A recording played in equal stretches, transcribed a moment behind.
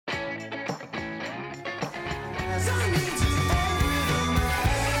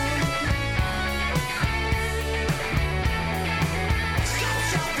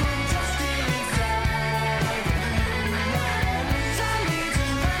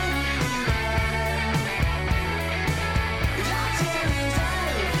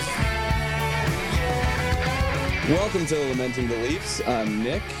Welcome to Lamenting the Leafs. I'm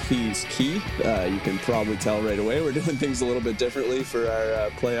Nick. He's Keith. You can probably tell right away we're doing things a little bit differently for our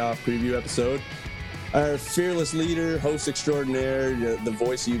playoff preview episode. Our fearless leader, host extraordinaire, the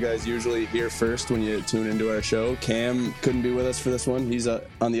voice you guys usually hear first when you tune into our show, Cam, couldn't be with us for this one. He's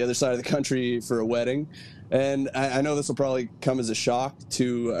on the other side of the country for a wedding. And I know this will probably come as a shock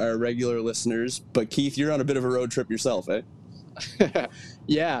to our regular listeners, but Keith, you're on a bit of a road trip yourself, eh?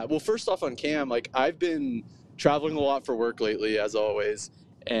 Yeah. Well, first off on Cam, I've been traveling a lot for work lately, as always,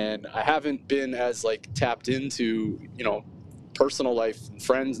 and I haven't been as tapped into, personal life and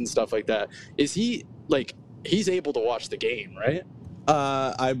friends and stuff like that. Is he he's able to watch the game, right?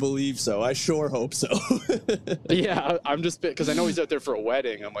 I believe so. I sure hope so. Yeah, I'm just because I know he's out there for a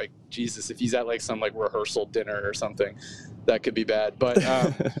wedding. I'm like, Jesus, if he's at some rehearsal dinner or something, that could be bad. But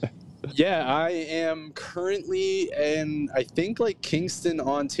yeah, I am currently in, I think, Kingston,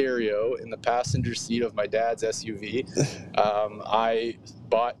 Ontario, in the passenger seat of my dad's SUV. I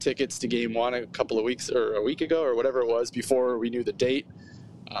bought tickets to Game 1 a week ago or whatever it was before we knew the date,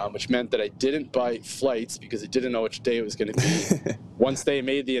 which meant that I didn't buy flights because I didn't know which day it was going to be. Once they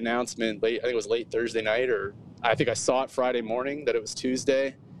made the announcement, I think it was late Thursday night, or I think I saw it Friday morning that it was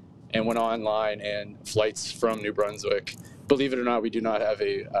Tuesday, and went online, and flights from New Brunswick. Believe it or not, we do not have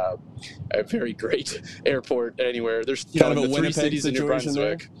a very great airport anywhere. There's kind of the a three Winnipeg cities in New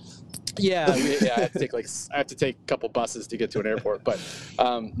Brunswick. Yeah, I have to take a couple buses to get to an airport. But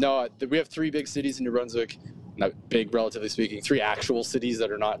no, we have three big cities in New Brunswick. Not big, relatively speaking. Three actual cities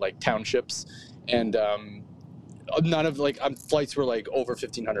that are not townships, and none of flights were over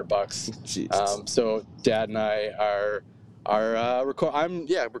 $1,500. So Dad and I are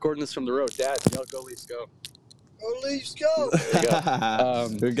recording this from the road. Dad, go Leafs, go. Oh, Leafs, go! There you go.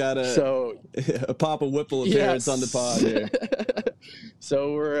 We've got a Papa Whipple appearance on the pod here.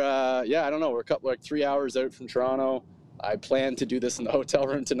 So we're, I don't know, we're 3 hours out from Toronto. I plan to do this in the hotel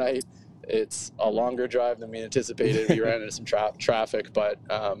room tonight. It's a longer drive than we anticipated. We ran into some traffic, but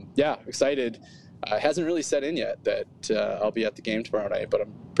excited. It hasn't really set in yet that I'll be at the game tomorrow night, but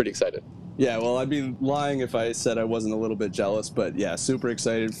I'm pretty excited. Yeah, well, I'd be lying if I said I wasn't a little bit jealous, but yeah, super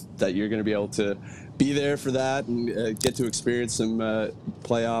excited that you're going to be able to be there for that and get to experience some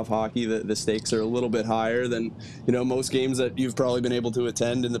playoff hockey. The stakes are a little bit higher than, most games that you've probably been able to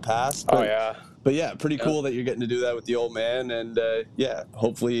attend in the past. But, But yeah, pretty cool that you're getting to do that with the old man, and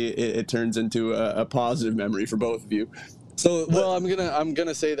hopefully it turns into a positive memory for both of you. So, well, I'm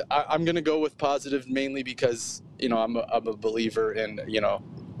gonna say that I'm gonna go with positive mainly because I'm a believer in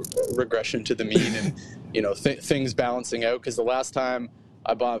regression to the mean and things balancing out. Because the last time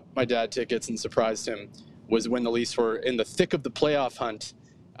I bought my dad tickets and surprised him was when the Leafs were in the thick of the playoff hunt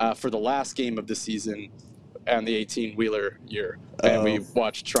for the last game of the season and the 18-wheeler year, and we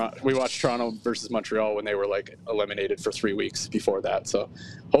watched Toronto versus Montreal when they were eliminated for 3 weeks before that. So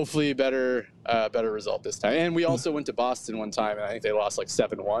hopefully better result this time. And we also went to Boston one time, and I think they lost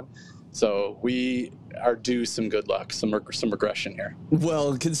 7-1. So we are due some good luck, some regression here.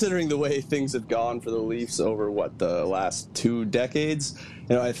 Well, considering the way things have gone for the Leafs over the last 2 decades,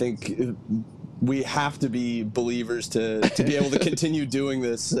 I think we have to be believers to be able to continue doing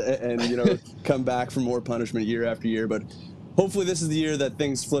this and come back for more punishment year after year. But hopefully this is the year that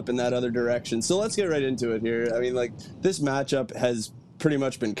things flip in that other direction. So let's get right into it here. I mean, this matchup has pretty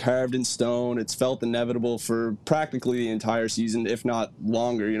much been carved in stone. It's felt inevitable for practically the entire season, if not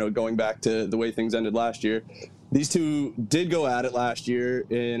longer, going back to the way things ended last year. These two did go at it last year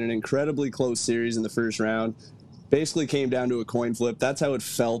in an incredibly close series in the first round. Basically came down to a coin flip. That's how it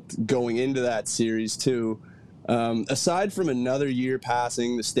felt going into that series too. Aside from another year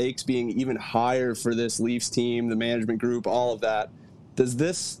passing, the stakes being even higher for this Leafs team, the management group, all of that, does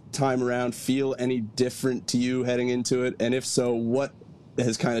this time around feel any different to you heading into it? And if so, what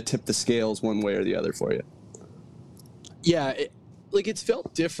has kind of tipped the scales one way or the other for you? Yeah, it's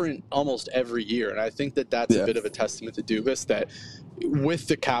felt different almost every year, and I think that's a bit of a testament to Dubas that with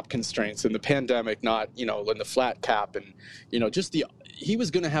the cap constraints and the pandemic, not in the flat cap, and he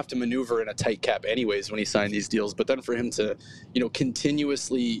was going to have to maneuver in a tight cap anyways when he signed these deals, but then for him to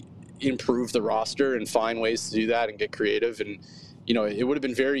continuously improve the roster and find ways to do that and get creative, and it would have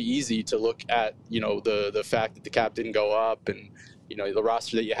been very easy to look at the fact that the cap didn't go up and the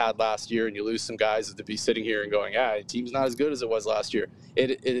roster that you had last year, and you lose some guys to be sitting here and going, the team's not as good as it was last year.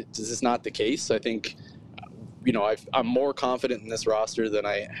 This is not the case. I think I'm more confident in this roster than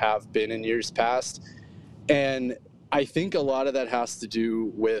I have been in years past. And I think a lot of that has to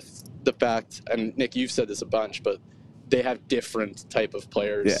do with the fact, and Nick, you've said this a bunch, but they have different type of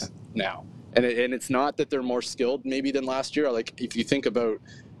players now. And it's not that they're more skilled maybe than last year. Like if you think about,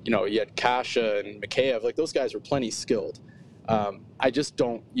 you had Kasha and Mikheyev, like those guys were plenty skilled. I just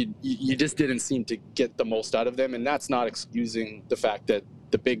don't, you just didn't seem to get the most out of them. And that's not excusing the fact that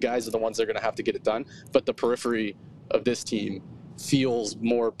the big guys are the ones that are going to have to get it done. But the periphery of this team feels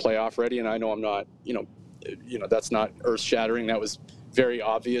more playoff ready. And I know I'm not, that's not earth shattering. That was very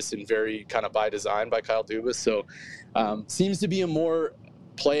obvious and very kind of by design by Kyle Dubas. So seems to be a more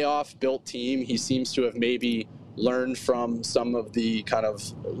playoff built team. He seems to have maybe learned from some of the kind of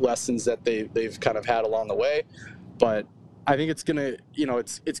lessons that they've kind of had along the way. But I think it's gonna,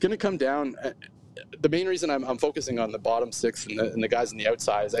 it's gonna come down. The main reason I'm focusing on the bottom six and the guys on the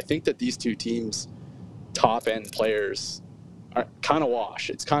outside is I think that these two teams' top end players are kind of wash.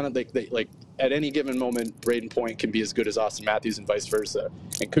 It's kind of like at any given moment, Braden Point can be as good as Austin Matthews and vice versa,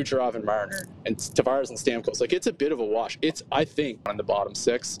 and Kucherov and Marner and Tavares and Stamkos. Like it's a bit of a wash. I think on the bottom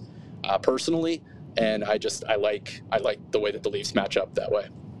six, personally, and I like the way that the Leafs match up that way.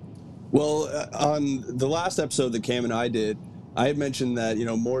 Well, on the last episode that Cam and I did, I had mentioned that,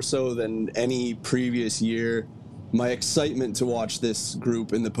 more so than any previous year, my excitement to watch this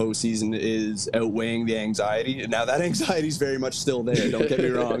group in the postseason is outweighing the anxiety. Now, that anxiety is very much still there, don't get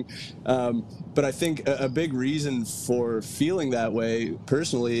me wrong. But I think a big reason for feeling that way,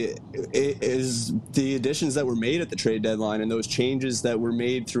 personally, is the additions that were made at the trade deadline and those changes that were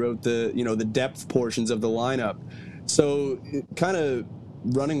made throughout the, the depth portions of the lineup. So kind of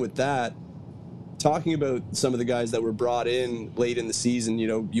running with that, talking about some of the guys that were brought in late in the season,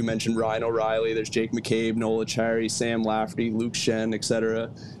 you mentioned Ryan O'Reilly, there's Jake McCabe, Noel Acciari, Sam Lafferty, Luke Schenn, etc.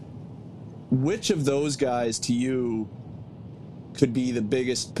 Which of those guys to you could be the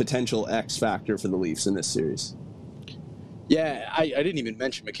biggest potential X factor for the Leafs in this series? Yeah, I didn't even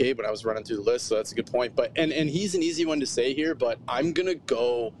mention McCabe when I was running through the list, so that's a good point. But and he's an easy one to say here, but I'm gonna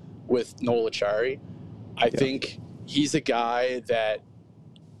go with Noel Acciari. I think he's a guy that,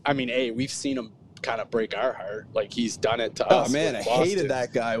 we've seen him kind of break our heart. Like he's done it to us. Oh man, I hated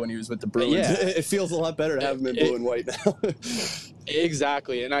that guy when he was with the Bruins. Yeah. It feels a lot better to have him in blue and white now.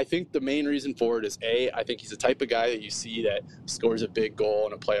 Exactly. And I think the main reason for it is I think he's the type of guy that you see that scores a big goal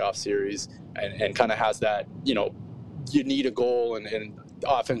in a playoff series and kind of has that, you need a goal and the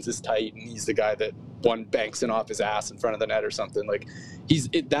offense is tight and he's the guy that one banks in off his ass in front of the net or something. Like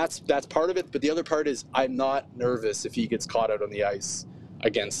that's part of it. But the other part is I'm not nervous if he gets caught out on the ice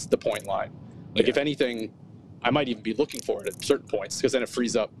against the point line. Like, if anything, I might even be looking for it at certain points because then it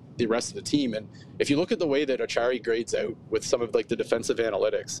frees up the rest of the team. And if you look at the way that Acciari grades out with some of the defensive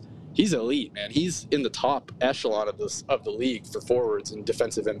analytics, he's elite, man. He's in the top echelon of the league for forwards and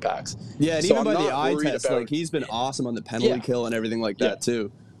defensive impacts. Yeah, and so even by the eye test, he's been awesome on the penalty kill and everything like that too.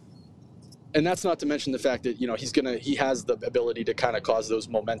 And that's not to mention the fact that, he has the ability to kind of cause those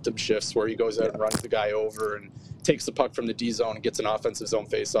momentum shifts where he goes out and runs the guy over and takes the puck from the D zone and gets an offensive zone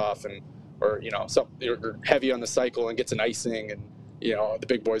face off or heavy on the cycle and gets an icing and, the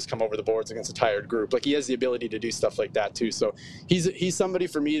big boys come over the boards against a tired group. Like he has the ability to do stuff like that too. So he's somebody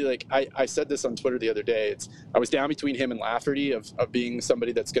for me, like I said this on Twitter the other day, I was down between him and Lafferty of being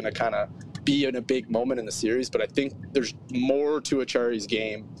somebody that's going to kind of be in a big moment in the series. But I think there's more to Acciari's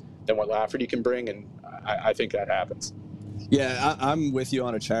game than what Lafferty can bring. And I think that happens. Yeah, I'm with you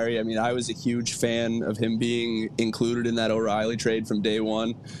on Acciari. I was a huge fan of him being included in that O'Reilly trade from day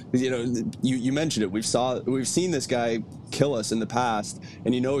one. You mentioned it. We've seen this guy kill us in the past,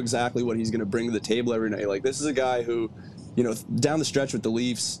 and you know exactly what he's going to bring to the table every night. Like, this is a guy who, down the stretch with the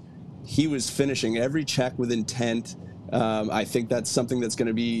Leafs, he was finishing every check with intent. I think that's something that's going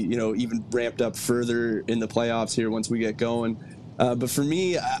to be, even ramped up further in the playoffs here once we get going. But for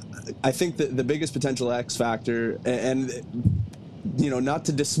me, I think that the biggest potential X factor, and not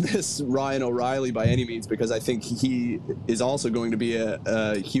to dismiss Ryan O'Reilly by any means, because I think he is also going to be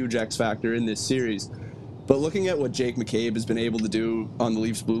a huge X factor in this series. But looking at what Jake McCabe has been able to do on the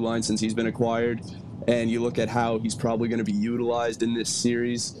Leafs blue line since he's been acquired, and you look at how he's probably going to be utilized in this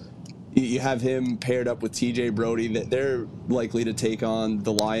series, you have him paired up with TJ Brody, that they're likely to take on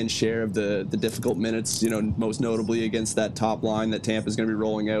the lion's share of the difficult minutes, most notably against that top line that Tampa's going to be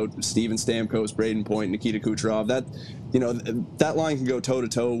rolling out. Steven Stamkos, Braden Point, Nikita Kucherov. That line can go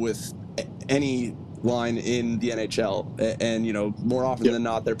toe-to-toe with any line in the NHL. And more often than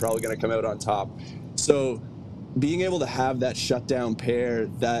not, they're probably going to come out on top. So being able to have that shutdown pair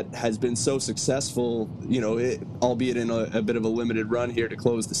that has been so successful, albeit in a bit of a limited run here to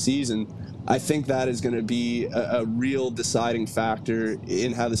close the season, I think that is going to be a real deciding factor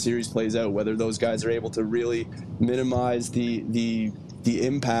in how the series plays out, whether those guys are able to really minimize the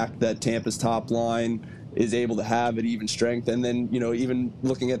impact that Tampa's top line is able to have at even strength. And then, even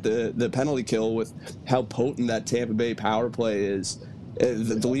looking at the penalty kill with how potent that Tampa Bay power play is,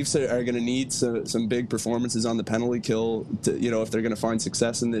 the Leafs are going to need some big performances on the penalty kill to, if they're going to find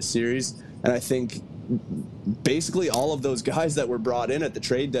success in this series. And I think basically all of those guys that were brought in at the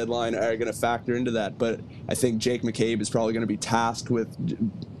trade deadline are going to factor into that. But I think Jake McCabe is probably going to be tasked with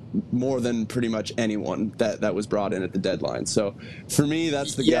more than pretty much anyone that was brought in at the deadline. So for me,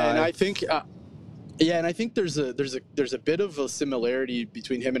 that's the guy. And I think there's a bit of a similarity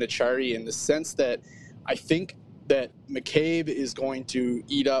between him and Acciari in the sense that I think that McCabe is going to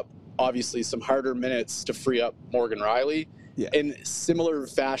eat up, obviously, some harder minutes to free up Morgan Rielly in similar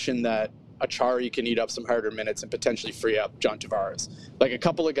fashion that Acciari can eat up some harder minutes and potentially free up John Tavares. Like a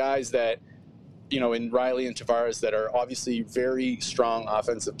couple of guys that, in Rielly and Tavares that are obviously very strong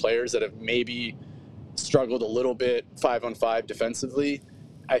offensive players that have maybe struggled a little bit 5-on-5 defensively.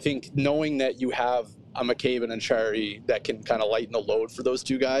 I think knowing that you have a McCabe and Acciari that can kind of lighten the load for those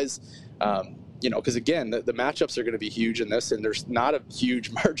two guys, because again, the matchups are going to be huge in this, and there's not a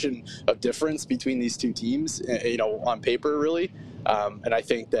huge margin of difference between these two teams, on paper, really. And I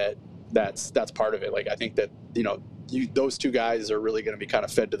think that's part of it. Like, I think that, those two guys are really going to be kind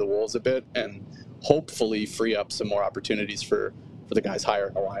of fed to the wolves a bit and hopefully free up some more opportunities for the guys higher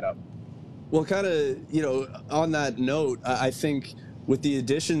in the lineup. Well, kind of, on that note, I think with the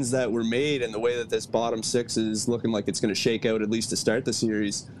additions that were made and the way that this bottom six is looking like it's going to shake out, at least to start the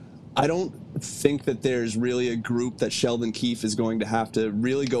series, I don't think that there's really a group that Sheldon Keefe is going to have to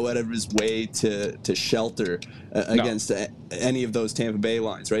really go out of his way to shelter against any of those Tampa Bay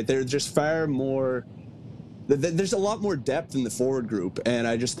lines, right? They're just far more... There's a lot more depth in the forward group, and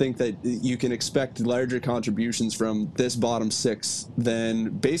I just think that you can expect larger contributions from this bottom six than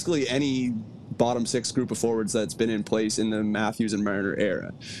basically any bottom six group of forwards that's been in place in the Matthews and Marner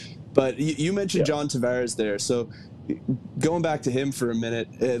era. But you mentioned John Tavares there, so going back to him for a minute,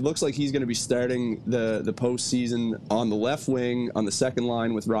 it looks like he's going to be starting the postseason on the left wing on the second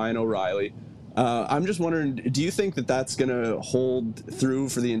line with Ryan O'Reilly. I'm just wondering, do you think that that's going to hold through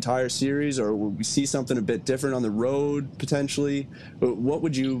for the entire series, or will we see something a bit different on the road potentially? What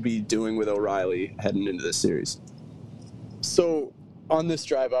would you be doing with O'Reilly heading into this series? So on this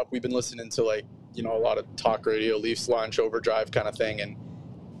drive up, we've been listening to a lot of talk radio, Leafs Launch Overdrive kind of thing, and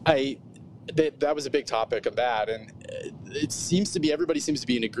that was a big topic of that, and it seems to be everybody seems to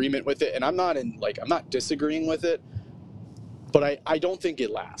be in agreement with it, and I'm not disagreeing with it, but I don't think it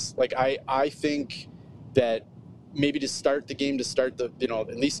lasts. I think that maybe to start the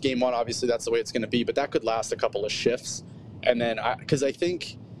at least game one, obviously that's the way it's going to be, but that could last a couple of shifts, and then because I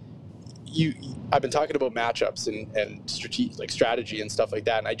think I've been talking about matchups and strategy and stuff like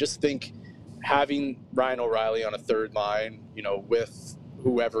that, and I just think having Ryan O'Reilly on a third line, with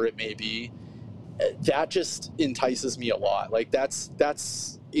whoever it may be, that just entices me a lot.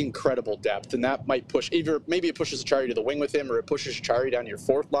 That's incredible depth, and that might push maybe it pushes Acciari to the wing with him, or it pushes Acciari down your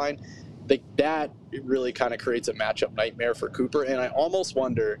fourth line. That it really kind of creates a matchup nightmare for Cooper. And I almost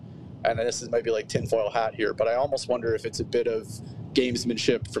wonder, and this might be like tinfoil hat here, but I almost wonder if it's a bit of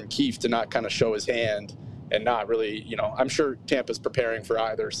gamesmanship from Keefe to not kind of show his hand and not really, I'm sure Tampa's preparing for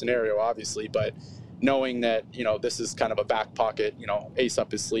either scenario, obviously, but knowing that, this is kind of a back pocket, ace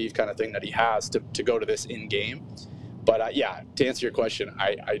up his sleeve kind of thing that he has to go to this in game. But to answer your question,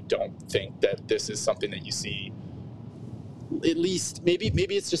 I don't think that this is something that you see. At least maybe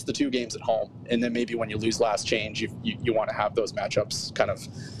it's just the two games at home, and then maybe when you lose last change, you want to have those matchups kind of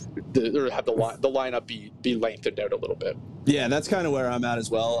have the lineup be lengthened out a little bit. Yeah, that's kind of where I'm at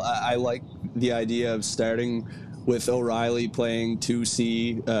as well. I like the idea of starting with O'Reilly playing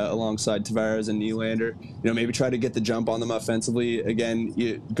 2C alongside Tavares and Nylander. Maybe try to get the jump on them offensively.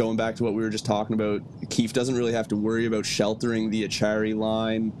 Again, going back to what we were just talking about, Keefe doesn't really have to worry about sheltering the Acciari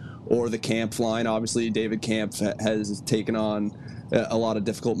line or the Kampf line. Obviously, David Kampf has taken on a lot of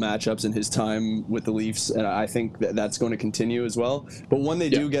difficult matchups in his time with the Leafs, and I think that's going to continue as well. But when they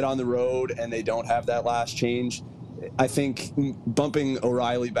do get on the road and they don't have that last change, I think bumping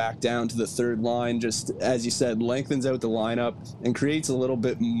O'Reilly back down to the third line, just as you said, lengthens out the lineup and creates a little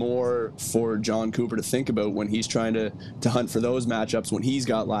bit more for John Cooper to think about when he's trying to hunt for those matchups when he's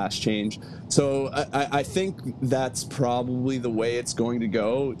got last change. So I think that's probably the way it's going to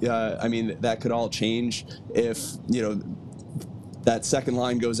go. That could all change if, that second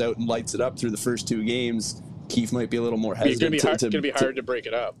line goes out and lights it up through the first two games. Keefe might be a little more It's hesitant. going to be hard to break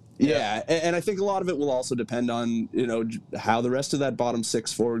it up. Yeah, and I think a lot of it will also depend on how the rest of that bottom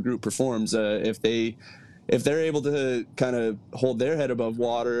six forward group performs. If they're able to kind of hold their head above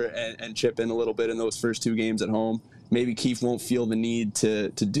water and chip in a little bit in those first two games at home, maybe Keefe won't feel the need to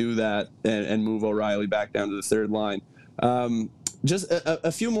do that and move O'Reilly back down to the third line. Just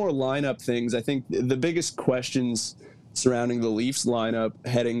a few more lineup things. I think the biggest questions surrounding the Leafs lineup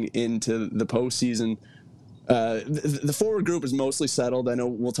heading into the postseason. The forward group is mostly settled. I know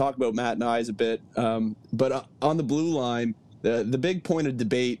we'll talk about Matt Nyes a bit, but on the blue line, the big point of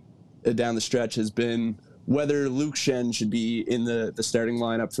debate down the stretch has been whether Luke Schenn should be in the starting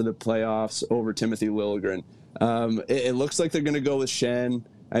lineup for the playoffs over Timothy Liljegren. It looks like they're going to go with Schenn.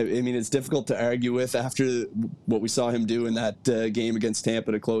 I mean, it's difficult to argue with after what we saw him do in that game against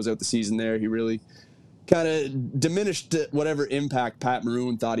Tampa to close out the season there. He really kind of diminished whatever impact Pat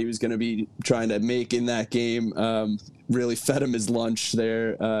Maroon thought he was going to be trying to make in that game. Really fed him his lunch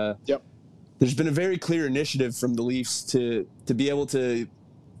there. Yep. There's been a very clear initiative from the Leafs to be able to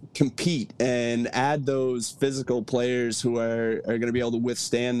compete and add those physical players who are going to be able to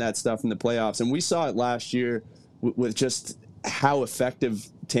withstand that stuff in the playoffs. And we saw it last year with just how effective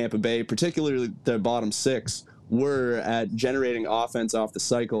Tampa Bay, particularly the bottom six, were at generating offense off the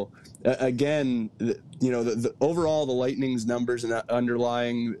cycle. Again, the overall, the Lightning's numbers and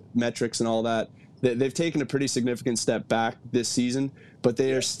underlying metrics and all that, they've taken a pretty significant step back this season, but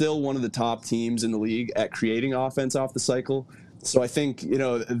they are still one of the top teams in the league at creating offense off the cycle. So I think,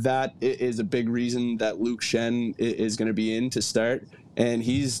 that is a big reason that Luke Schenn is going to be in to start. And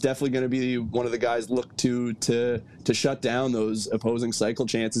he's definitely going to be one of the guys looked to shut down those opposing cycle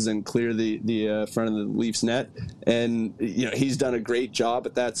chances and clear the front of the Leafs net. And he's done a great job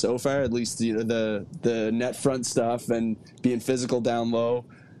at that so far. At least the net front stuff and being physical down low.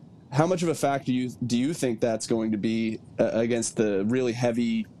 How much of a factor do you think that's going to be against the really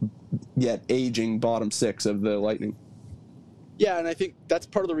heavy yet aging bottom six of the Lightning? Yeah, and I think that's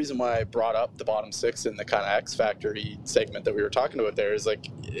part of the reason why I brought up the bottom six in the kind of X Factor-y segment that we were talking about there is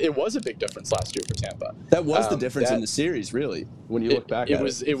it was a big difference last year for Tampa. That was the difference in the series, really, when you look back at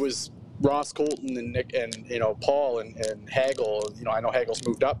it. It was Ross Colton and Nick and Paul and Hagel. I know Hagel's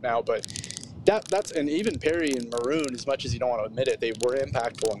moved up now, but that's and even Perry and Maroon, as much as you don't want to admit it, they were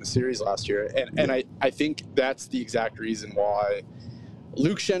impactful in the series last year. And I think that's the exact reason why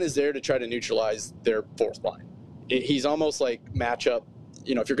Luke Schenn is there to try to neutralize their fourth line. He's almost like matchup.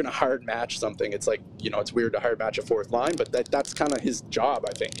 If you're going to hard match something, it's like, it's weird to hard match a fourth line, but that's kind of his job,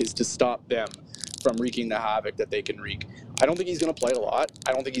 I think, is to stop them from wreaking the havoc that they can wreak. I don't think he's going to play a lot.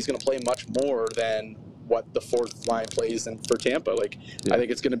 I don't think he's going to play much more than what the fourth line plays for Tampa. I think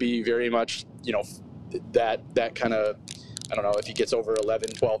it's going to be very much, that kind of, I don't know if he gets over 11,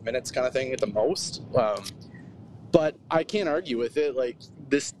 12 minutes kind of thing at the most. But I can't argue with it.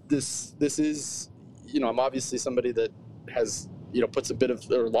 This is, I'm obviously somebody that has, puts a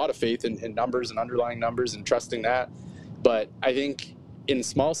lot of faith in numbers and underlying numbers and trusting that. But I think in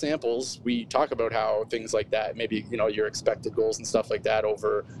small samples, we talk about how things like that, maybe, your expected goals and stuff like that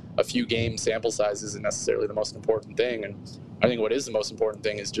over a few game sample size isn't necessarily the most important thing. And I think what is the most important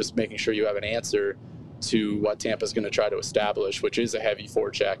thing is just making sure you have an answer to what Tampa's going to try to establish, which is a heavy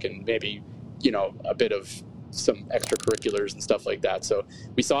forecheck and maybe, a bit of some extracurriculars and stuff like that. So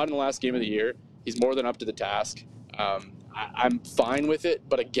we saw it in the last game of the year. He's more than up to the task. I'm fine with it,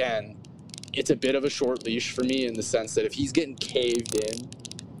 but again, it's a bit of a short leash for me in the sense that if he's getting caved in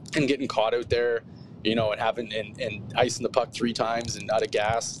and getting caught out there, and having and icing the puck 3 times and out of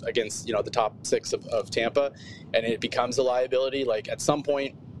gas against the top 6 of Tampa, and it becomes a liability. At some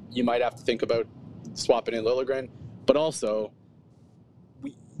point, you might have to think about swapping in Liljegren, but also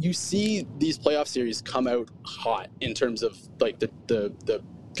you see these playoff series come out hot in terms of the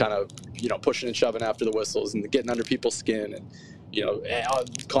kind of pushing and shoving after the whistles and getting under people's skin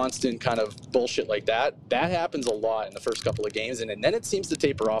and constant kind of bullshit like that happens a lot in the first couple of games, and then it seems to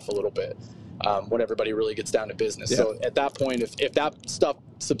taper off a little bit when everybody really gets down to business. So at that point, if that stuff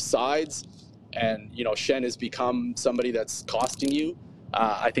subsides and Schenn has become somebody that's costing you,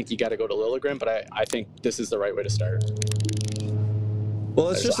 I think you got to go to Liljegren, but I think this is the right way to start. Well,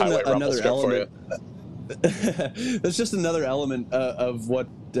 it's just another element. That's just another element of what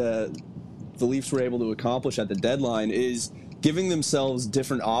the Leafs were able to accomplish at the deadline is giving themselves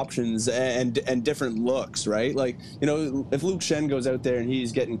different options and different looks, right? Like, if Luke Schenn goes out there and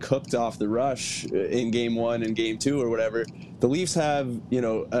he's getting cooked off the rush in game 1 and game 2 or whatever, the Leafs have,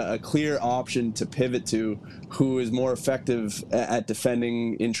 a clear option to pivot to who is more effective at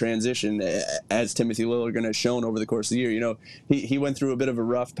defending in transition, as Timothy Liljegren has shown over the course of the year. He went through a bit of a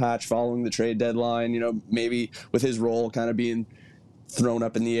rough patch following the trade deadline, maybe with his role kind of being thrown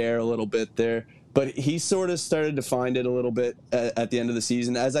up in the air a little bit there. But he sort of started to find it a little bit at the end of the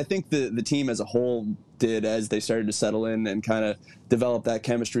season, as I think the team as a whole did as they started to settle in and kind of develop that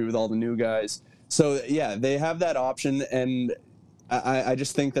chemistry with all the new guys. So, yeah, they have that option, and I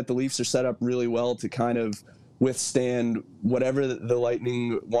just think that the Leafs are set up really well to kind of withstand whatever the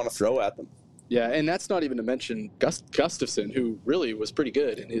Lightning want to throw at them. Yeah, and that's not even to mention Gustafsson, who really was pretty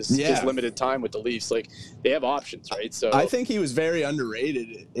good in his limited time with the Leafs. Like, they have options, right? So I think he was very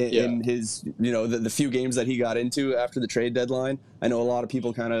underrated in his, the few games that he got into after the trade deadline. I know a lot of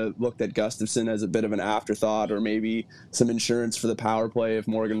people kind of looked at Gustafsson as a bit of an afterthought, or maybe some insurance for the power play if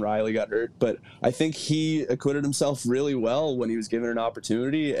Morgan Rielly got hurt. But I think he acquitted himself really well when he was given an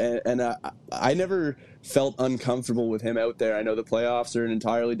opportunity, and I never felt uncomfortable with him out there. I know the playoffs are an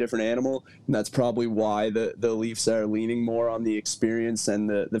entirely different animal, and that's probably why the Leafs are leaning more on the experience and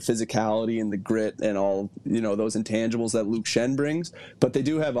the physicality and the grit and all, those intangibles that Luke Schenn brings. But they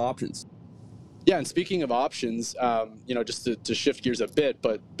do have options. Yeah, and speaking of options, just to shift gears a bit,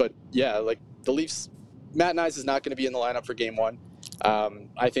 but yeah, like the Leafs, Matt Knies is not going to be in the lineup for game 1.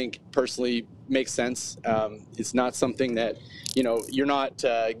 I think personally makes sense. It's not something that, you're not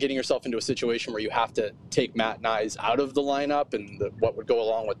getting yourself into a situation where you have to take Matt Knies out of the lineup and what would go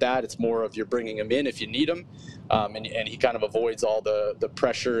along with that. It's more of you're bringing him in if you need him, and he kind of avoids all the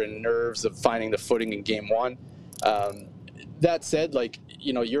pressure and nerves of finding the footing in game 1. That said,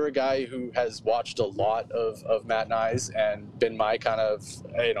 you're a guy who has watched a lot of Matt Knies and been my kind of,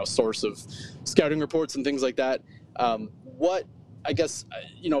 source of scouting reports and things like that. What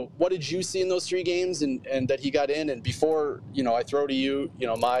did you see in those 3 games and that he got in? And before, I throw to you,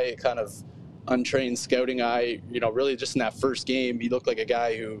 my kind of untrained scouting eye, really just in that first game, he looked like a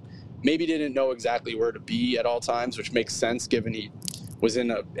guy who maybe didn't know exactly where to be at all times, which makes sense given he was in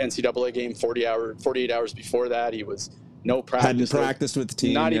a NCAA game 48 hours before that. He was no practice. Hadn't practiced with the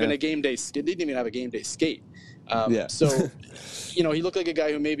team. Not even a game day. Didn't even have a game day skate. So, he looked like a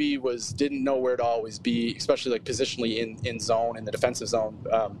guy who maybe didn't know where to always be, especially like positionally in zone, in the defensive zone.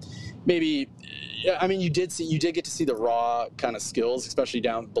 You did get to see the raw kind of skills, especially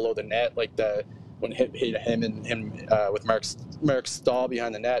down below the net, like when hit him with Marek Stahl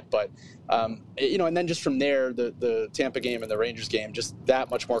behind the net. But and then just from there, the Tampa game and the Rangers game, just that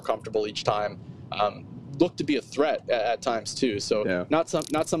much more comfortable each time. Looked to be a threat at times too. So not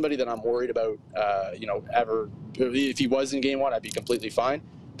somebody that I'm worried about. Ever. If he was in game 1, I'd be completely fine.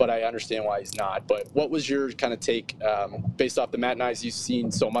 But I understand why he's not. But what was your kind of take based off the Matt Knies you've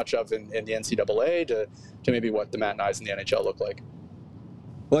seen so much of in the NCAA to maybe what the Matt Knies in the NHL look like?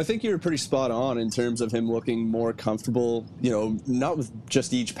 Well, I think you were pretty spot on in terms of him looking more comfortable, not with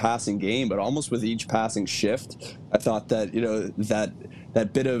just each passing game, but almost with each passing shift. I thought that,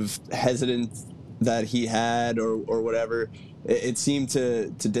 that bit of hesitance that he had or whatever, it seemed to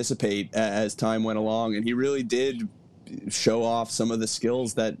dissipate as time went along, and he really did show off some of the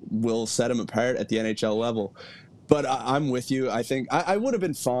skills that will set him apart at the NHL level. But I'm with you. I think I would have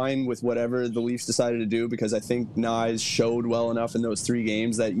been fine with whatever the Leafs decided to do, because I think Knies showed well enough in those 3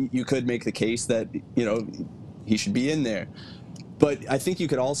 games that you could make the case that, he should be in there. But I think you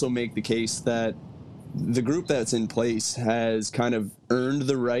could also make the case that the group that's in place has kind of earned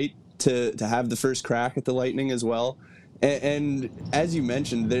the right to have the first crack at the Lightning as well. And as you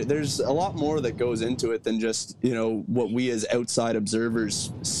mentioned, there's a lot more that goes into it than just, what we as outside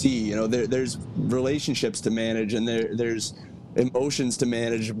observers see. There's relationships to manage, and there's emotions to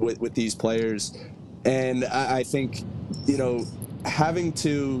manage with these players. And I think, having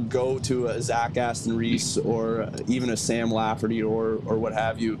to go to a Zach Aston Reese or even a Sam Lafferty or what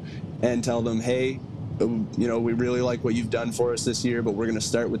have you, and tell them, hey, we really like what you've done for us this year, but we're going to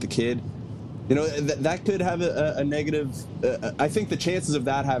start with the kid. That could have a negative. I think the chances of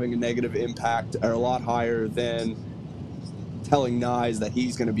that having a negative impact are a lot higher than telling Knies that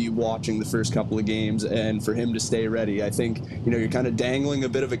he's going to be watching the first couple of games and for him to stay ready. I think, you're kind of dangling a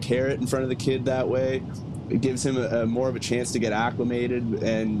bit of a carrot in front of the kid that way. It gives him a more of a chance to get acclimated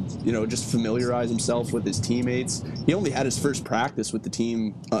and, just familiarize himself with his teammates. He only had his first practice with the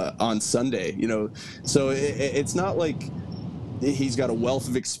team on Sunday, so it's not like he's got a wealth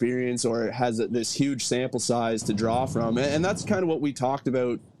of experience or has this huge sample size to draw from. And that's kind of what we talked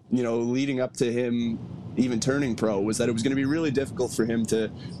about, leading up to him even turning pro, was that it was going to be really difficult for him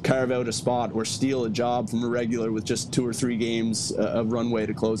to carve out a spot or steal a job from a regular with just 2 or 3 games of runway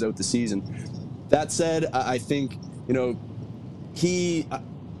to close out the season. That said, I think,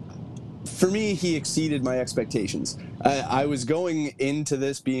 for me, he exceeded my expectations. I was going into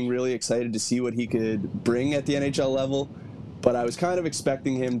this being really excited to see what he could bring at the NHL level, but I was kind of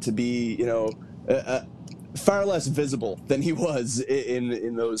expecting him to be, far less visible than he was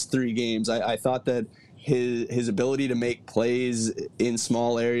in those 3 games. I thought that his ability to make plays in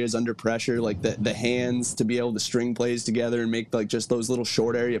small areas under pressure, like the hands to be able to string plays together and make like just those little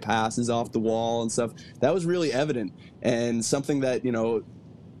short area passes off the wall and stuff, that was really evident, and something that,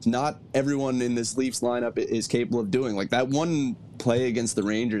 not everyone in this Leafs lineup is capable of doing. Like that one play against the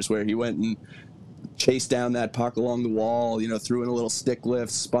Rangers where he went and chased down that puck along the wall, threw in a little stick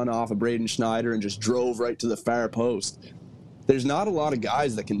lift, spun off of Braden Schneider, and just drove right to the far post. There's not a lot of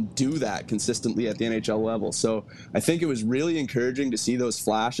guys that can do that consistently at the NHL level. So I think it was really encouraging to see those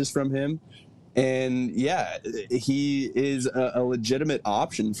flashes from him. And yeah, he is a legitimate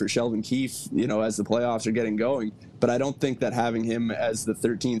option for Sheldon Keefe, as the playoffs are getting going. But I don't think that having him as the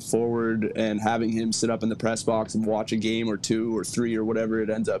 13th forward and having him sit up in the press box and watch a game or 2 or 3 or whatever it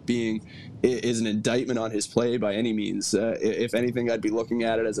ends up being is an indictment on his play by any means. If anything, I'd be looking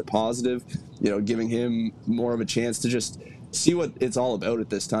at it as a positive, giving him more of a chance to just see what it's all about at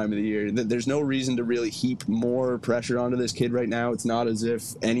this time of the year. There's no reason to really heap more pressure onto this kid right now. It's not as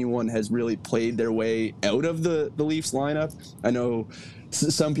if anyone has really played their way out of the Leafs lineup. I know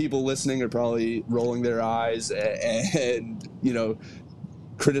some people listening are probably rolling their eyes and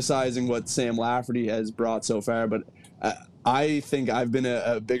criticizing what Sam Lafferty has brought so far, but I think I've been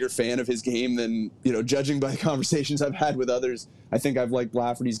a bigger fan of his game than, judging by the conversations I've had with others. I think I've liked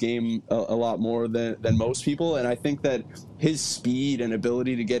Lafferty's game a lot more than most people, and I think that his speed and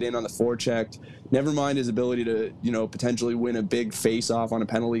ability to get in on the forecheck, never mind his ability to, potentially win a big face-off on a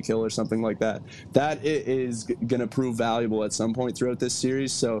penalty kill or something like that, that is going to prove valuable at some point throughout this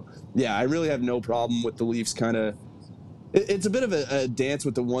series. So, yeah, I really have no problem with the Leafs kind of... It's a bit of a dance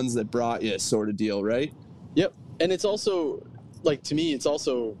with the ones that brought you sort of deal, right? Yep. And it's also, to me, it's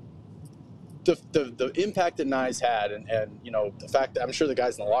also the impact that Knies had and the fact that I'm sure the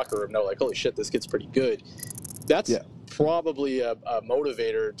guys in the locker room know, holy shit, this kid's pretty good. That's probably a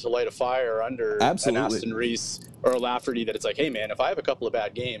motivator to light a fire under an Aston Reese or a Lafferty, that it's like, hey, man, if I have a couple of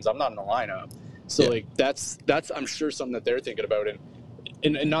bad games, I'm not in the lineup. So, that's I'm sure something that they're thinking about.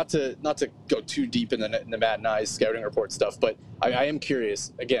 And not to go too deep in the Matt Knies scouting report stuff, but I am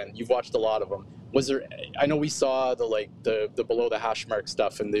curious. Again, you've watched a lot of them. Was there? I know we saw the below the hash mark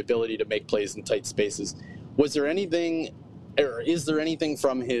stuff and the ability to make plays in tight spaces. Was there anything, or is there anything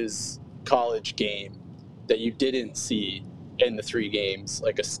from his college game that you didn't see in the 3 games,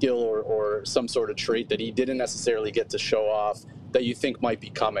 like a skill or some sort of trait that he didn't necessarily get to show off that you think might be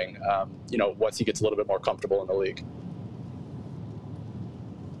coming? Once he gets a little bit more comfortable in the league.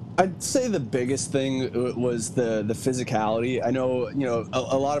 I'd say the biggest thing was the physicality. I know,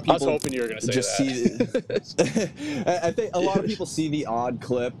 a lot of people. I was hoping you were going to say just that. I think a lot of people see the odd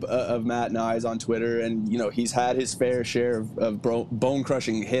clip of Matt Knies on Twitter, and he's had his fair share of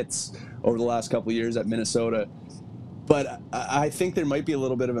bone-crushing hits over the last couple of years at Minnesota. But I think there might be a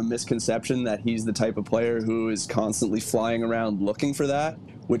little bit of a misconception that he's the type of player who is constantly flying around looking for that,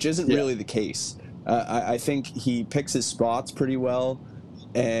 which isn't really the case. I think he picks his spots pretty well.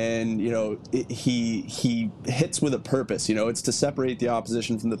 And he hits with a purpose. It's to separate the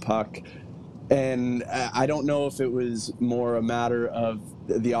opposition from the puck. And I don't know if it was more a matter of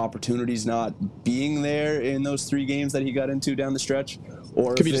the opportunities not being there in those 3 games that he got into down the stretch,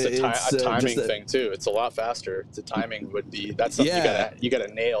 or it could be just a timing thing too. It's a lot faster. The timing would be, that's something you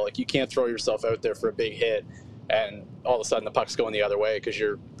gotta nail. You can't throw yourself out there for a big hit and all of a sudden the puck's going the other way because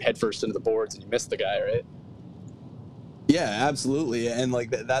you're headfirst into the boards and you miss the guy, right? Yeah, absolutely. And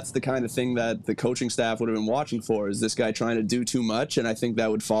that's the kind of thing that the coaching staff would have been watching for, is this guy trying to do too much, and I think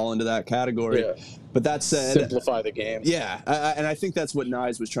that would fall into that category. Yeah. But that said, simplify the game. Yeah, and I think that's what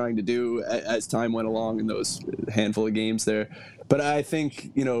Knies was trying to do as time went along in those handful of games there. But I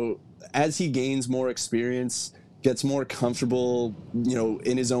think, as he gains more experience, gets more comfortable,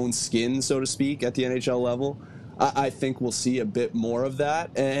 in his own skin, so to speak, at the NHL level, I think we'll see a bit more of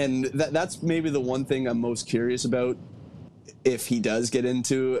that. And that's maybe the one thing I'm most curious about, if he does get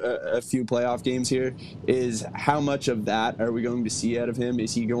into a few playoff games here, is how much of that are we going to see out of him?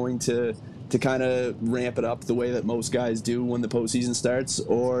 Is he going to kind of ramp it up the way that most guys do when the postseason starts?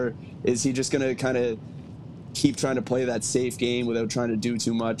 Or is he just going to kind of keep trying to play that safe game without trying to do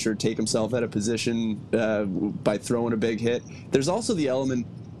too much or take himself out of position by throwing a big hit? There's also the element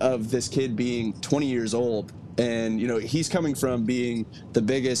of this kid being 20 years old. And, he's coming from being the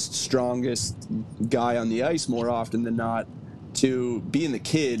biggest, strongest guy on the ice more often than not to being the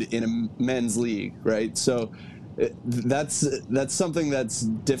kid in a men's league, right? So that's something that's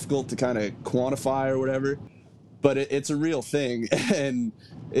difficult to kind of quantify or whatever, but it's a real thing. And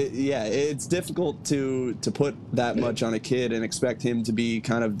it's difficult to put that much on a kid and expect him to be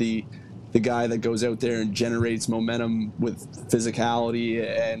kind of the guy that goes out there and generates momentum with physicality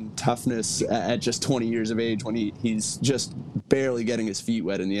and toughness at just 20 years of age when he's just barely getting his feet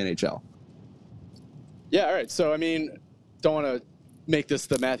wet in the NHL. Yeah, all right. So, I mean, don't want to make this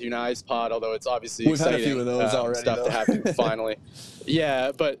the Matthew Nyes pod, although it's obviously We've exciting. Had a few of those already, stuff though. to happen finally.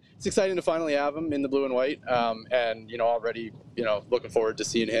 Yeah, but it's exciting to finally have him in the blue and white, and already looking forward to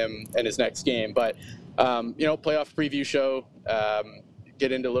seeing him in his next game. But playoff preview show.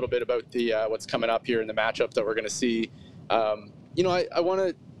 Get into a little bit about the what's coming up here in the matchup that we're going to see. I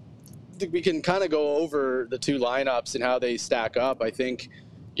think we can kind of go over the two lineups and how they stack up. I think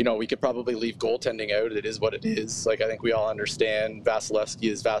we could probably leave goaltending out. It is what it is. Like, I think we all understand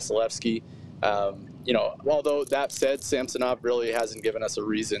Vasilevsky is Vasilevsky. Although that said, Samsonov really hasn't given us a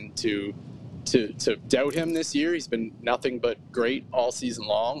reason to doubt him this year. He's been nothing but great all season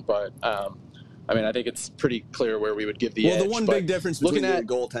long. But I think it's pretty clear where we would give the edge. Well, the one big difference between the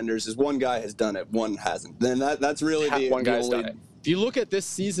goaltenders is one guy has done it, one hasn't. Then that's really one guy's done it. If you look at this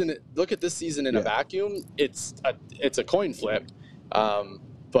season, in a vacuum, it's a coin flip.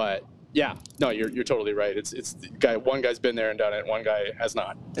 But yeah, no, you're totally right. It's one guy's been there and done it, one guy has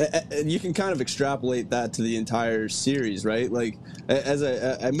not. You can kind of extrapolate that to the entire series, right? Like, as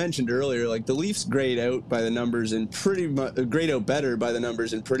I mentioned earlier, like, the Leafs grade out by the numbers and grade out better by the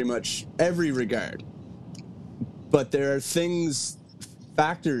numbers in pretty much every regard. But there are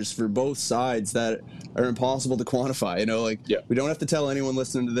factors for both sides that are impossible to quantify. We don't have to tell anyone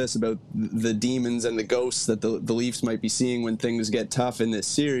listening to this about the demons and the ghosts that the Leafs might be seeing when things get tough in this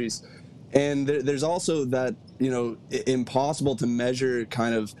series. And there's also that, impossible to measure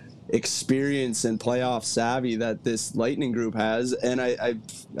kind of experience and playoff savvy that this Lightning group has. And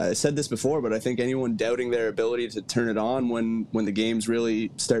I said this before, but I think anyone doubting their ability to turn it on when the games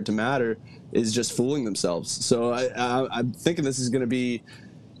really start to matter is just fooling themselves. So I'm thinking this is going to be,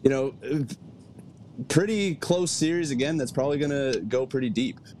 pretty close series again. That's probably going to go pretty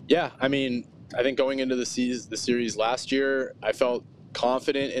deep. Yeah, I think going into the series last year, I felt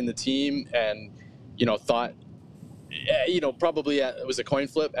confident in the team and thought probably it was a coin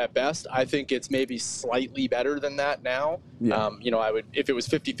flip at best. I think it's maybe slightly better than that now. Yeah. I would, if it was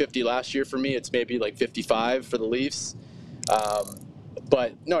 50-50 last year for me, it's maybe like 55 for the Leafs.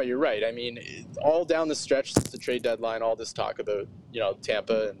 But no, you're right. All down the stretch since the trade deadline, all this talk about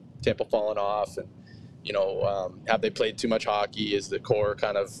Tampa falling off and have they played too much hockey? Is the core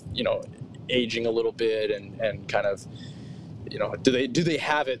kind of aging a little bit and kind of do they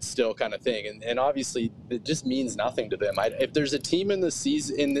have it still, kind of thing? And obviously it just means nothing to them. If there's a team in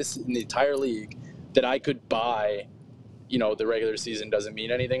the entire league that I could buy, the regular season doesn't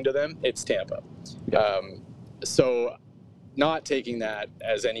mean anything to them, it's Tampa. Yeah. So not taking that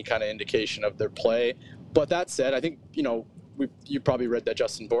as any kind of indication of their play. But that said, I think you probably read that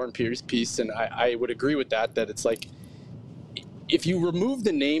Justin Bourne piece, and I would agree with that it's like, if you remove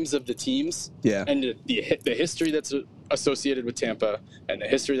the names of the teams, and the history that's associated with Tampa and the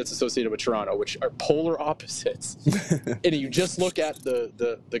history that's associated with Toronto, which are polar opposites, and you just look at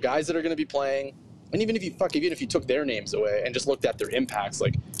the guys that are going to be playing, and even if you took their names away and just looked at their impacts,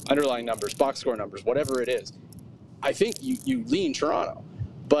 like underlying numbers, box score numbers, whatever it is, I think you lean Toronto.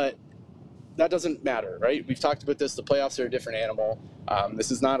 But that doesn't matter, right? We've talked about this. The playoffs are a different animal. This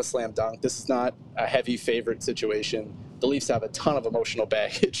is not a slam dunk. This is not a heavy favorite situation. The Leafs have a ton of emotional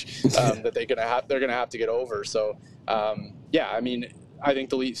baggage that they're gonna have to get over. So, I think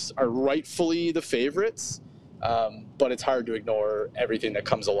the Leafs are rightfully the favorites, but it's hard to ignore everything that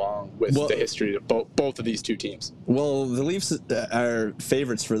comes along with the history of both of these two teams. Well, the Leafs are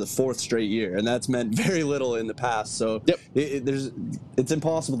favorites for the fourth straight year, and that's meant very little in the past. So it's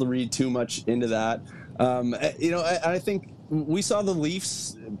impossible to read too much into that. I think we saw the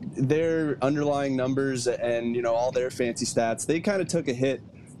Leafs, their underlying numbers and, all their fancy stats, they kind of took a hit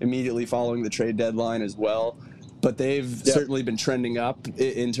immediately following the trade deadline as well. But they've certainly been trending up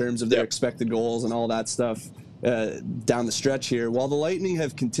in terms of their expected goals and all that stuff down the stretch here, while the Lightning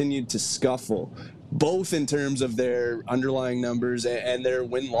have continued to scuffle, both in terms of their underlying numbers and their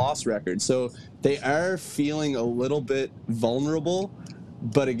win-loss record. So they are feeling a little bit vulnerable.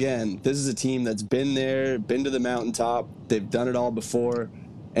 But again, this is a team that's been there, been to the mountaintop. They've done it all before.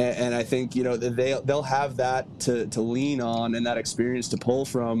 and I think they'll have that to lean on and that experience to pull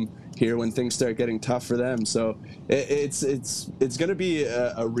from here when things start getting tough for them. So it's going to be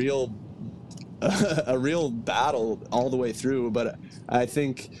a real a real battle all the way through. But I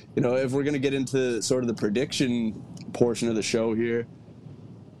think if we're going to get into sort of the prediction portion of the show here,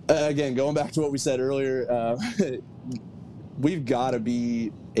 again going back to what we said earlier, we've got to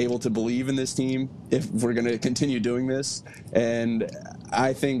be able to believe in this team if we're going to continue doing this. And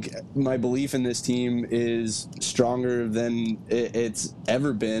I think my belief in this team is stronger than it's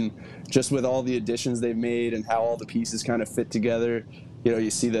ever been, just with all the additions they've made and how all the pieces kind of fit together.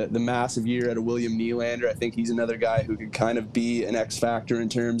 You see the massive year out of William Nylander. I think he's another guy who could kind of be an X factor in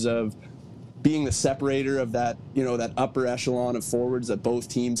terms of being the separator of that, that upper echelon of forwards that both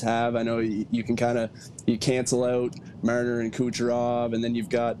teams have. I know you can you cancel out Marner and Kucherov, and then you've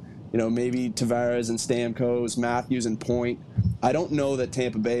got, maybe Tavares and Stamkos, Matthews and Point. I don't know that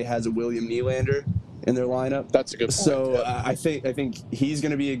Tampa Bay has a William Nylander in their lineup. That's a good point. So yeah. I think he's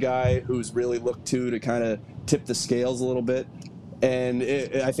going to be a guy who's really looked to kind of tip the scales a little bit. And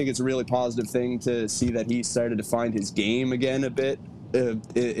I think it's a really positive thing to see that he started to find his game again a bit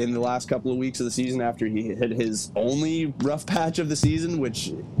in the last couple of weeks of the season after he hit his only rough patch of the season,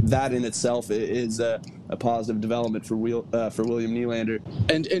 which that in itself is a positive development for William Nylander.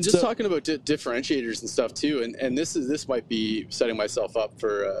 And just talking about differentiators and stuff too, and this might be setting myself up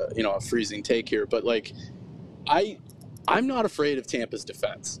for a freezing take here, but like I'm not afraid of Tampa's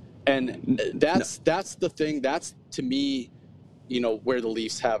defense, and that's the thing. That's to me, where the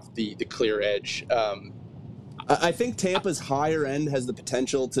Leafs have the clear edge. I think Tampa's higher end has the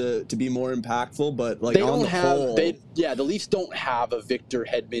potential to be more impactful, but like they on don't the have whole, the Leafs don't have a Victor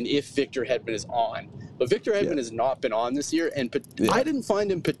Hedman if Victor Hedman is on. But Victor Hedman has not been on this year, and I didn't find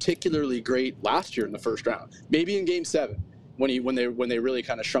him particularly great last year in the first round. Maybe in Game 7 when they really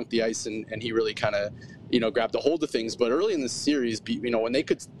kind of shrunk the ice and he really kind of grabbed a hold of things. But early in the series, when they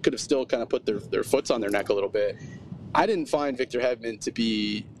could have still kind of put their foots on their neck a little bit, I didn't find Victor Hedman to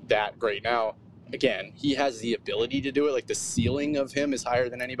be that great. Now, again, he has the ability to do it. Like the ceiling of him is higher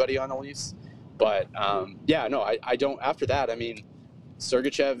than anybody on the Leafs. But I don't. After that, I mean,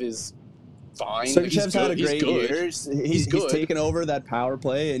 Sergachev is fine. Sergachev's had a great year. He's good. Taken over that power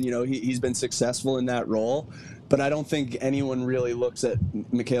play, and he's been successful in that role. But I don't think anyone really looks at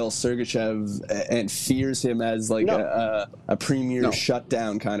Mikhail Sergachev and fears him as like a premier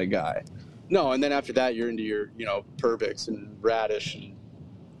shutdown kind of guy. No, and then after that, you're into your Perbix and Radish and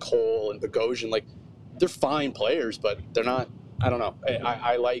Cole and Bogosian. Like, they're fine players, but they're not. I don't know.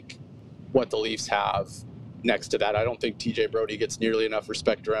 I like what the Leafs have next to that. I don't think TJ Brody gets nearly enough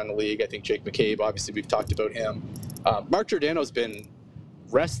respect around the league. I think Jake McCabe, obviously, we've talked about him. Mark Giordano's been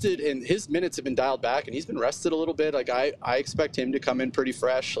rested, and his minutes have been dialed back, and he's been rested a little bit. Like, I expect him to come in pretty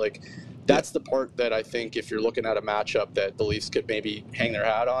fresh. Like, that's the part that I think if you're looking at a matchup that the Leafs could maybe hang their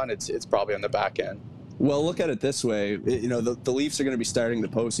hat on, it's probably on the back end. Well, look at it this way. The Leafs are going to be starting the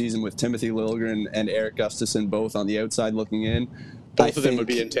postseason with Timothy Liljegren and Erik Gustafsson both on the outside looking in. Both of them would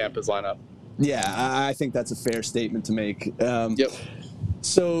be in Tampa's lineup. Yeah, I think that's a fair statement to make. Yep.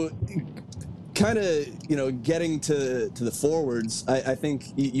 So, kind of, getting to the forwards, I think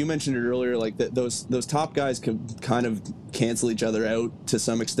you mentioned it earlier, like those top guys can kind of cancel each other out to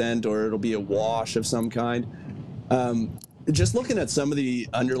some extent, or it'll be a wash of some kind. Just looking at some of the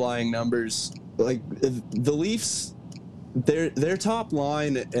underlying numbers, like the Leafs, their top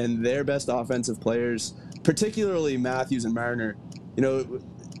line and their best offensive players, particularly Matthews and Marner,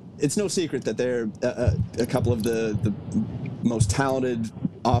 it's no secret that they're a couple of the most talented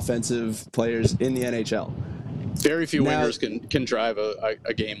offensive players in the NHL. Very few wingers can drive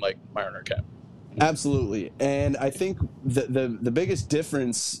a game like Marner can. Absolutely. And I think the biggest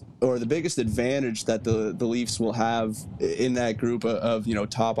difference or the biggest advantage that the Leafs will have in that group of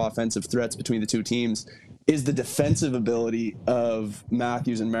top offensive threats between the two teams is the defensive ability of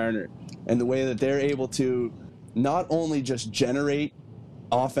Matthews and Marner, and the way that they're able to not only just generate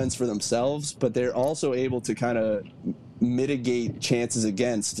offense for themselves, but they're also able to kind of mitigate chances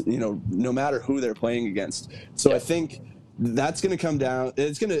against, no matter who they're playing against. So I think that's going to come down.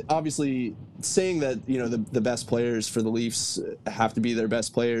 It's going to, obviously, saying that the best players for the Leafs have to be their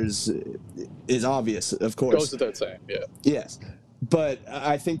best players is obvious, of course. Goes without saying, yeah. Yes. But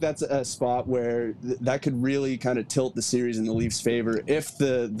I think that's a spot where that could really kind of tilt the series in the Leafs' favor if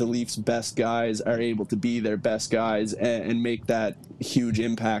the Leafs' best guys are able to be their best guys and make that huge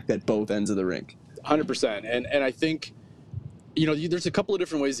impact at both ends of the rink. 100%. And I think, there's a couple of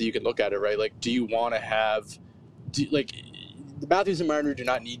different ways that you can look at it, right? Like, do you want to have, the Matthews and Marner do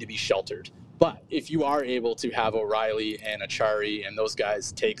not need to be sheltered But if you are able to have O'Reilly and Achari and those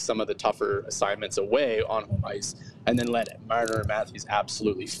guys take some of the tougher assignments away on home ice, and then let Marner and Matthews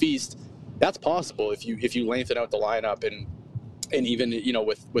absolutely feast, that's possible if you lengthen out the lineup and even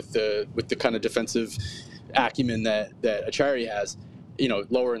with the kind of defensive acumen that Achari has,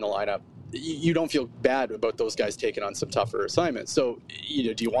 lower in the lineup, you don't feel bad about those guys taking on some tougher assignments. So,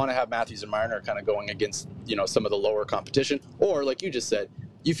 do you want to have Matthews and Marner kind of going against some of the lower competition, or like you just said,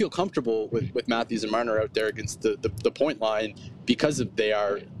 you feel comfortable with Matthews and Marner out there against the point line because they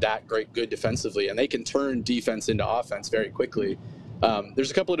are that good defensively, and they can turn defense into offense very quickly.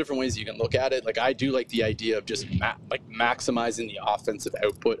 There's a couple of different ways you can look at it. Like, I do like the idea of just maximizing the offensive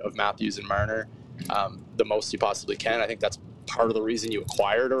output of Matthews and Marner the most you possibly can. I think that's part of the reason you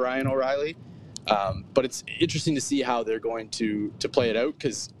acquired Ryan O'Reilly. But it's interesting to see how they're going to play it out,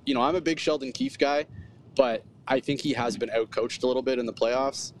 because I'm a big Sheldon Keefe guy, but I think he has been outcoached a little bit in the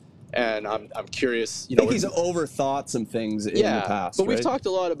playoffs, and I'm curious. I think he's overthought some things in the past. But we've talked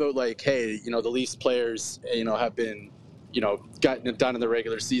a lot about hey, the Leafs players, have been, gotten it done in the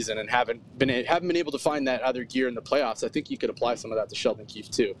regular season and haven't been able to find that other gear in the playoffs. I think you could apply some of that to Sheldon Keefe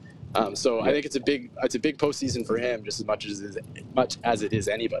too. So I think it's a big postseason for him just as much as it is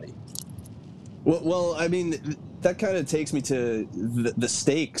anybody. Well, I mean, that kind of takes me to the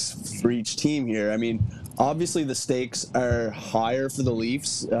stakes for each team here. I mean, obviously the stakes are higher for the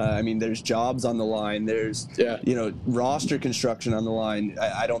Leafs. I mean, there's jobs on the line. There's, roster construction on the line.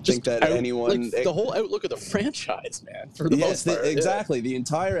 I don't think that anyone... the whole outlook of the franchise, man, for the most part. Exactly. The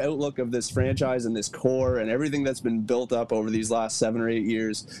entire outlook of this franchise and this core and everything that's been built up over these last 7 or 8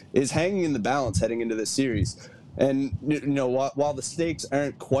 years is hanging in the balance heading into this series. And, while the stakes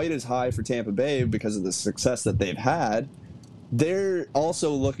aren't quite as high for Tampa Bay because of the success that they've had, they're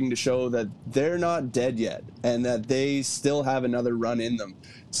also looking to show that they're not dead yet and that they still have another run in them.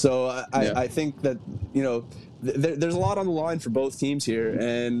 So I think that, there's a lot on the line for both teams here.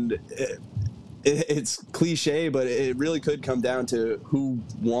 And it's cliche, but it really could come down to who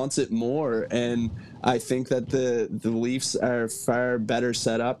wants it more. And I think that the Leafs are far better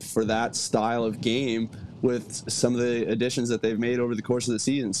set up for that style of game with some of the additions that they've made over the course of the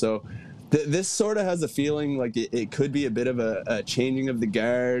season. So this sort of has a feeling like it could be a bit of a changing of the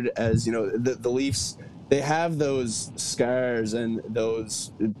guard, as the Leafs, they have those scars and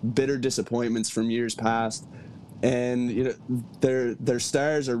those bitter disappointments from years past, and their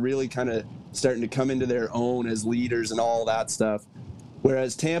stars are really kind of starting to come into their own as leaders and all that stuff.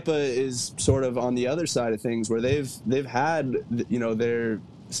 Whereas Tampa is sort of on the other side of things, where they've had their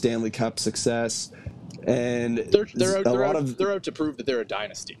Stanley Cup success. And they're out to prove that they're a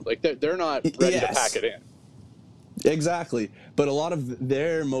dynasty. Like they're not ready to pack it in. Exactly. But a lot of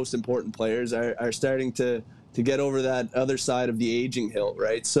their most important players are starting to get over that other side of the aging hill,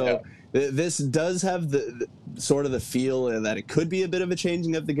 right? So this does have the sort of the feel that it could be a bit of a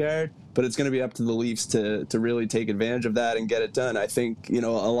changing of the guard, but it's going to be up to the Leafs to really take advantage of that and get it done. I think a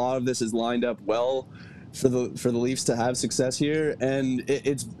lot of this is lined up well for the Leafs to have success here, and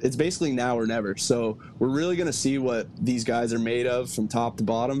it's basically now or never. So we're really going to see what these guys are made of from top to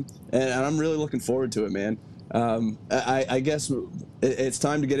bottom, and I'm really looking forward to it, man. I guess it's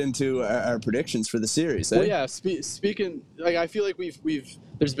time to get into our predictions for the series. Well, yeah. Speaking, I feel like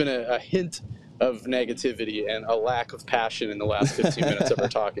there's been a hint of negativity and a lack of passion in the last 15 minutes of our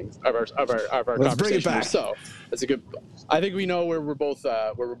talking of our Let's conversation. bring it back. So that's a good. I think we know where we're both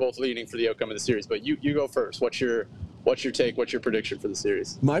leaning for the outcome of the series. But you go first. What's your take? What's your prediction for the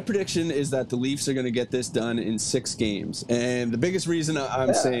series? My prediction is that the Leafs are going to get this done in 6 games, and the biggest reason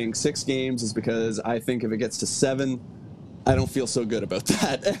I'm saying 6 games is because I think if it gets to 7, I don't feel so good about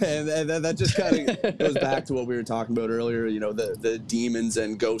that. And that just kind of goes back to what we were talking about earlier, the demons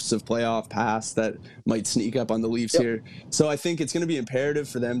and ghosts of playoff past that might sneak up on the Leafs here. So I think it's going to be imperative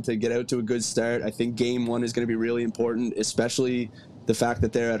for them to get out to a good start. I think game 1 is going to be really important, especially the fact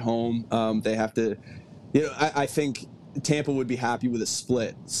that they're at home. They have to, I think Tampa would be happy with a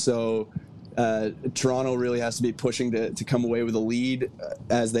split. So Toronto really has to be pushing to come away with a lead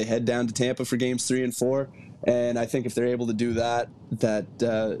as they head down to Tampa for games 3 and 4. And I think if they're able to do that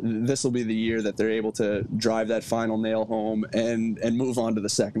this will be the year that they're able to drive that final nail home and move on to the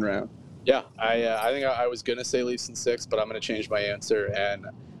second round. Yeah, I think I was going to say Leafs in 6, but I'm going to change my answer. And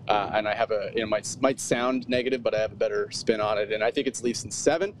I have might sound negative, but I have a better spin on it. And I think it's Leafs in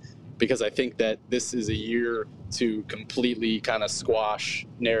 7, because I think that this is a year to completely kind of squash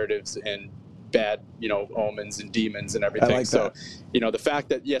narratives and bad, omens and demons and everything. I like that. So, the fact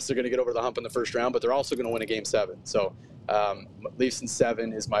that, yes, they're going to get over the hump in the first round, but they're also going to win a game 7. So, Leafs in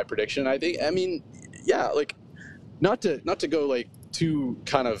 7 is my prediction. Not to go too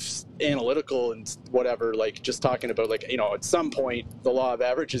kind of analytical and whatever, like just talking about like, you know, at some point the law of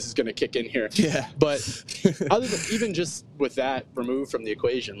averages is going to kick in here. Yeah. But other than, even just with that removed from the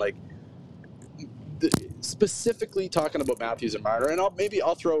equation, like specifically talking about Matthews and Marner, and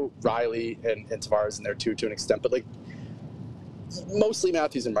I'll throw Riley and Tavares in there too to an extent, but like mostly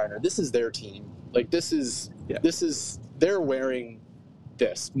Matthews and Marner, this is their team. Like this is they're wearing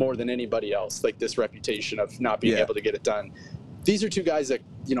this more than anybody else, like this reputation of not being able to get it done. These are two guys that,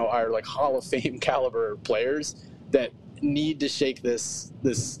 you know, are like Hall of Fame caliber players that need to shake this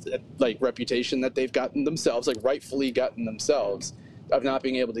like reputation that they've gotten themselves, like rightfully gotten themselves, of not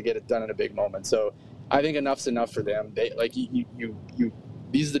being able to get it done in a big moment. So I think enough's enough for them. They like you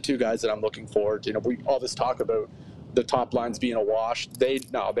these are the two guys that I'm looking forward to. You know, we all this talk about the top lines being a wash. They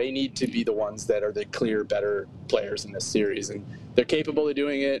need to be the ones that are the clear better players in this series, and they're capable of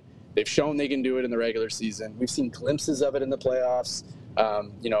doing it. They've shown they can do it in the regular season. We've seen glimpses of it in the playoffs.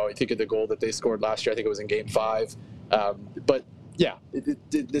 You know, I think of the goal that they scored last year. I think it was in Game 5. But yeah,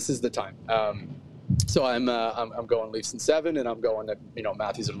 this is the time. So I'm going Leafs in 7, and I'm going that, you know,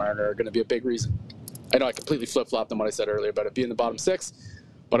 Matthews and Marner are going to be a big reason. I know I completely flip-flopped on what I said earlier about it being the bottom 6,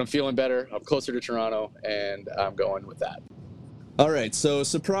 but I'm feeling better. I'm closer to Toronto, and I'm going with that. All right, so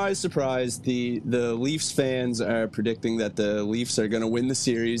surprise, surprise, the Leafs fans are predicting that the Leafs are going to win the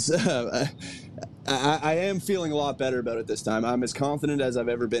series. I am feeling a lot better about it this time. I'm as confident as I've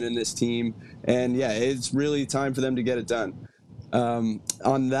ever been in this team, and yeah, it's really time for them to get it done.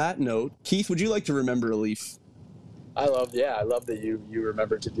 On that note, Keith, would you like to remember a Leaf? I love that you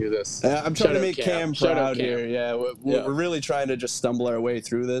remember to do this. I'm trying to make Cam proud here. Yeah, we're really trying to just stumble our way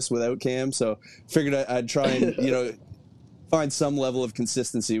through this without Cam, so figured I'd try and, you know, find some level of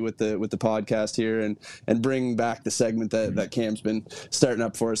consistency with the podcast here and bring back the segment that Cam's been starting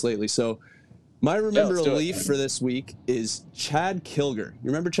up for us lately. So my remember a Leaf for this week is Chad Kilger. You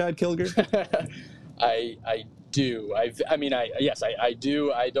remember Chad Kilger? I do. I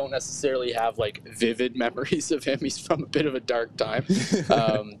do. I don't necessarily have like vivid memories of him. He's from a bit of a dark time.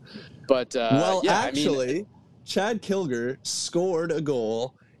 Chad Kilger scored a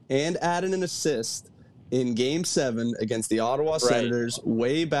goal and added an assist in Game 7 against the Ottawa Senators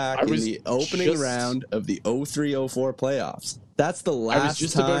way back in the opening round of the 03-04 playoffs. That's the last time. I was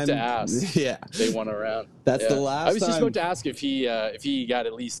just about to ask. Yeah, they won a round. That's the last time. I was just about to ask if he got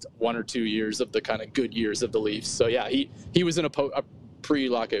at least 1 or 2 years of the kind of good years of the Leafs. So yeah, he was in a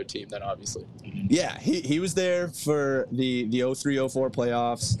pre-lockout team then, obviously. Yeah, he was there for the 03-04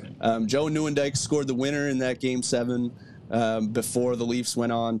 playoffs. Joe Nieuwendyk scored the winner in that Game 7. Before the Leafs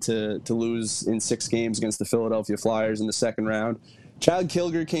went on to lose in 6 games against the Philadelphia Flyers in the second round. Chad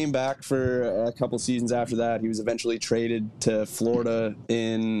Kilger came back for a couple seasons after that. He was eventually traded to Florida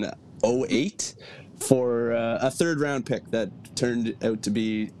in 2008 for a third-round pick that turned out to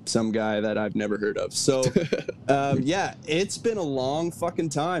be some guy that I've never heard of. So, yeah, it's been a long fucking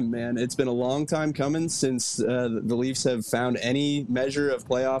time, man. It's been a long time coming since the Leafs have found any measure of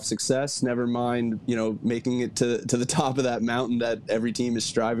playoff success, never mind, you know, making it to the top of that mountain that every team is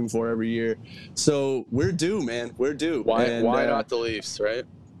striving for every year. So we're due, man. We're due. Why not the Leafs, right?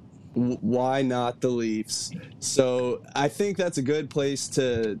 Why not the Leafs? So I think that's a good place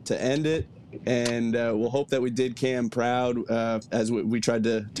to end it. And we'll hope that we did Cam proud as we tried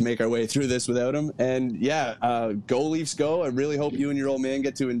to make our way through this without him. And yeah, go Leafs go. I really hope you and your old man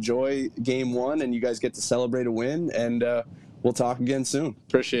get to enjoy Game 1 and you guys get to celebrate a win. And we'll talk again soon.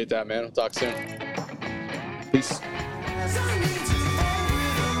 Appreciate that, man. We'll talk soon. Peace.